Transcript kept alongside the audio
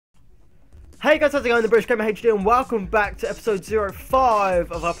Hey guys, how's it going? The British Gamer HD and welcome back to episode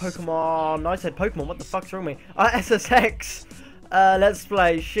 05 of our Pokemon. I said Pokemon, what the fuck's wrong with me? Our SSX Let's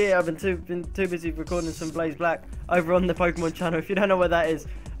Play. Shit, I've been too busy recording some Blaze Black over on the Pokemon channel. If you don't know where that is,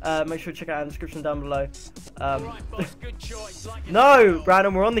 make sure to check it out in the description down below. No,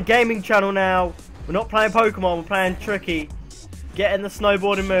 Brandon, we're on the gaming channel now. We're not playing Pokemon, we're playing Tricky. Get in the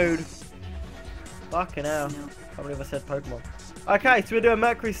snowboarding mood. Fucking hell. I can't believe I said Pokemon. Okay, so we're doing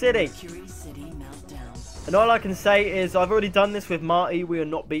Merqury City. And all I can say is I've already done this with Marty. We are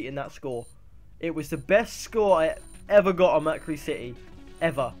not beating that score. It was the best score I ever got on Merqury City.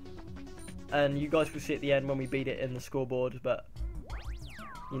 Ever. And you guys will see at the end when we beat it in the scoreboard. But,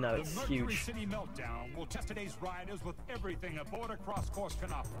 you know, it's huge. The Merqury City Meltdown will test today's riders with everything a border cross course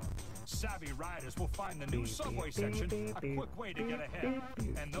can offer. Savvy riders will find the new subway section a quick way to get ahead.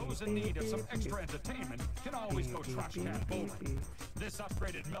 And those in need of some extra entertainment can always go trash can bowling. This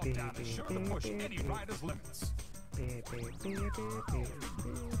upgraded Meltdown is sure to push any rider's limits.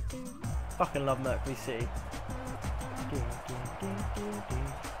 Fucking love Merqury City.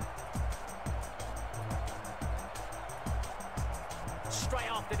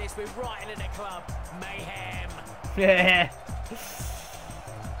 Straight after this, we're right into the club. Mayhem. Yeah.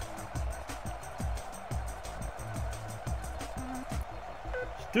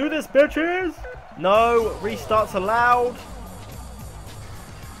 Let's do this, bitches. No restarts allowed.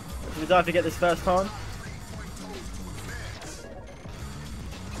 We don't have to get this first time.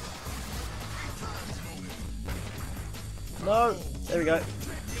 No. There we go.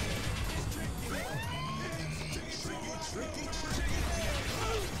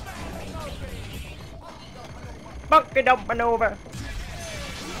 Monkey dumping over.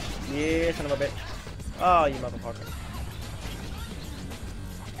 Yeah, son of a bitch. Oh, you motherfucker.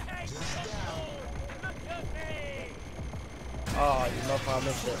 Oh, you motherfucker, I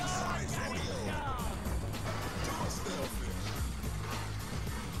missed it.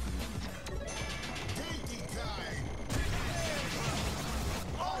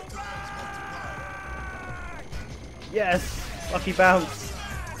 Yes! Lucky bounce.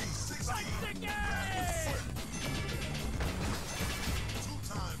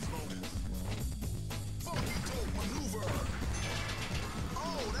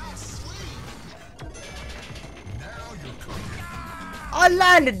 I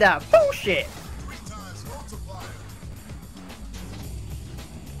landed that bullshit.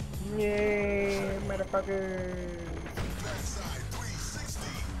 Yeah, motherfucker.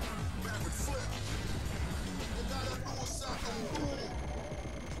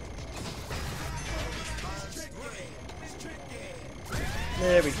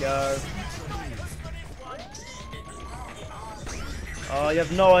 There we go. Oh, you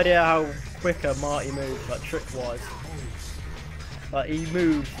have no idea how quick a Marty moves, like trick-wise. Like, he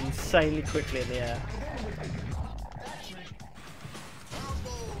moves insanely quickly in the air.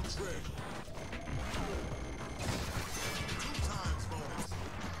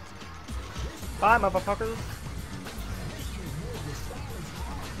 Bye, motherfuckers.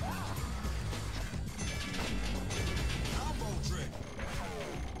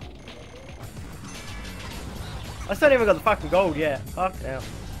 I still haven't even got the fucking gold yet. Fuck now.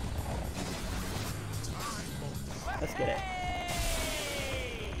 Let's get it.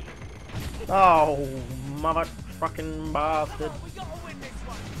 Oh, motherfucking bastard.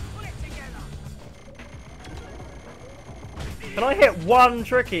 Can I hit one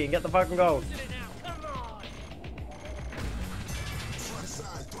Tricky and get the fucking gold?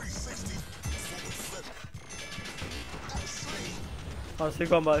 Oh, it's a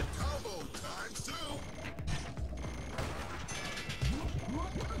combo.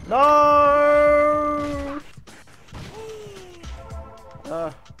 No!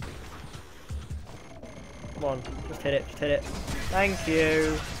 Come on, just hit it, just hit it. Thank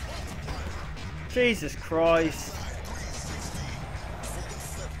you. Jesus Christ.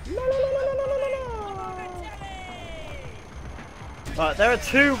 Right, there are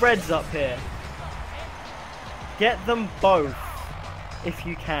two reds up here. Get them both, if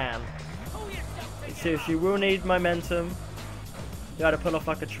you can. Seriously, you will need momentum. You gotta pull off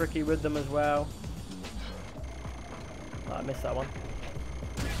like a Tricky with them as well. Oh, I missed that one.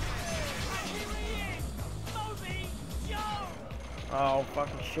 Oh,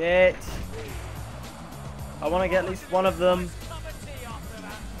 fucking shit. I want to get at least one of them.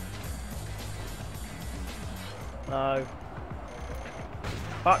 No.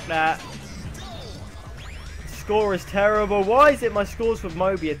 Fuck that. Score is terrible. Why is it my scores with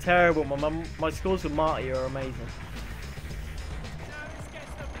Moby are terrible? My scores with Marty are amazing.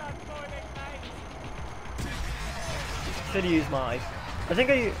 Should have used Marty.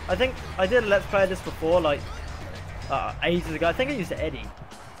 I think I did a Let's Play this before, like ages ago. I think I used Eddie.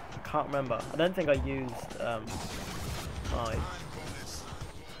 I can't remember. I don't think I used Hyde.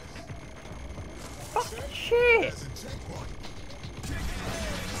 Fucking shit!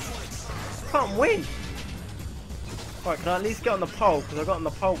 Can't win. Right, can I at least get on the pole? Because I got on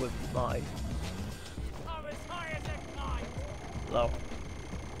the pole with my. Low.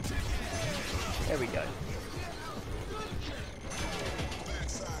 There we go.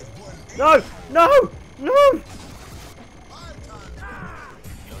 No! No! No!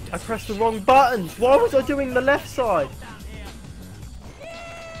 I pressed the wrong buttons. Why was I doing the left side?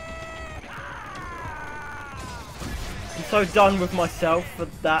 I'm so done with myself for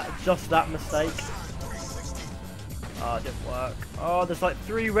that, just that mistake. Oh, it didn't work. Oh, there's like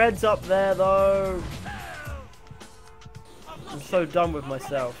 3 reds up there though. I'm so done with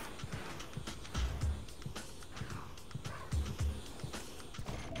myself.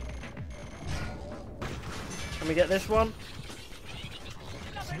 Can we get this one?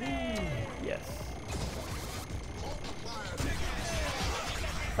 Yes.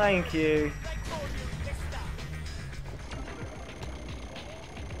 Thank you.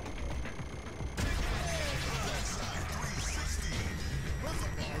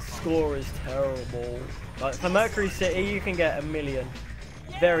 The score is terrible. Like for Mercury City, you can get 1 million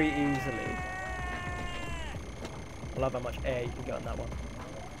very easily. I love how much air you can get on that one.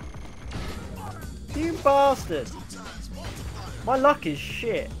 You bastard! My luck is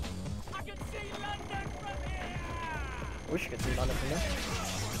shit. I wish you could see London from there.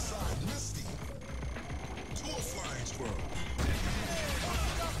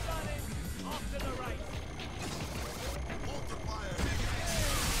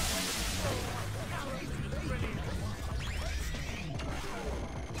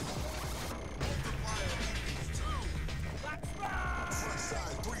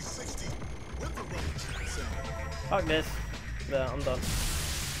 Fuck this. Yeah, I'm done.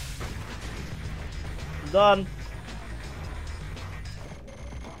 I'm done.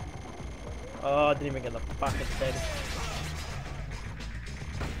 Oh, I didn't even get the fucking thing.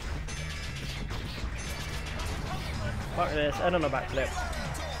 Fuck this. I don't know backflip.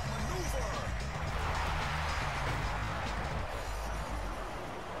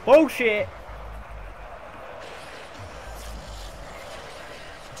 Bullshit.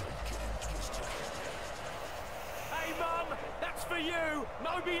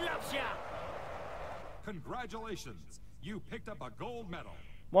 Congratulations, you picked up a gold medal.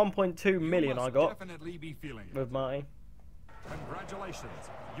 1.2 million I got Definitely be feeling with my. Congratulations,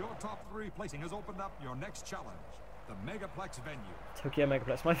 your top 3 placing has opened up your next challenge, the Megaplex venue. Tokyo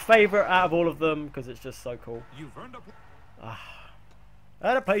Megaplex, my favourite out of all of them because it's just so cool. You've earned a. I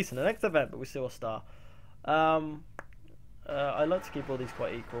had a place in the next event, but we're still a star. I like to keep all these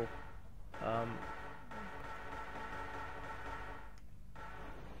quite equal.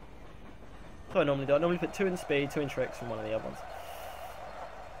 That's what I normally do. I normally put 2 in speed, 2 in tricks, and 1 of the other ones.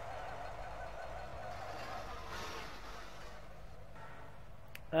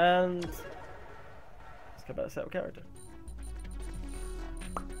 And let's go back to set of character.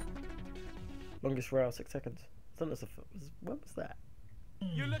 Longest rail, 6 seconds. I think that's what was that?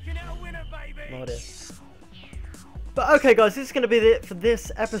 You're looking at a winner, baby. No idea. But okay guys, this is going to be it for this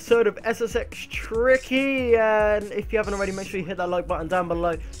episode of SSX Tricky, and if you haven't already, make sure you hit that like button down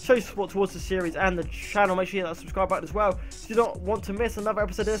below, show your support towards the series and the channel. Make sure you hit that subscribe button as well, so you don't want to miss another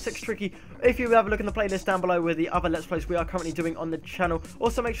episode of SSX Tricky. If you have a look in the playlist down below with the other Let's Plays we are currently doing on the channel.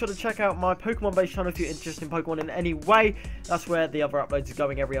 Also make sure to check out my Pokemon based channel if you're interested in Pokemon in any way. That's where the other uploads are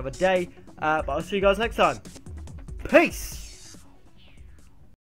going every other day, but I'll see you guys next time. Peace!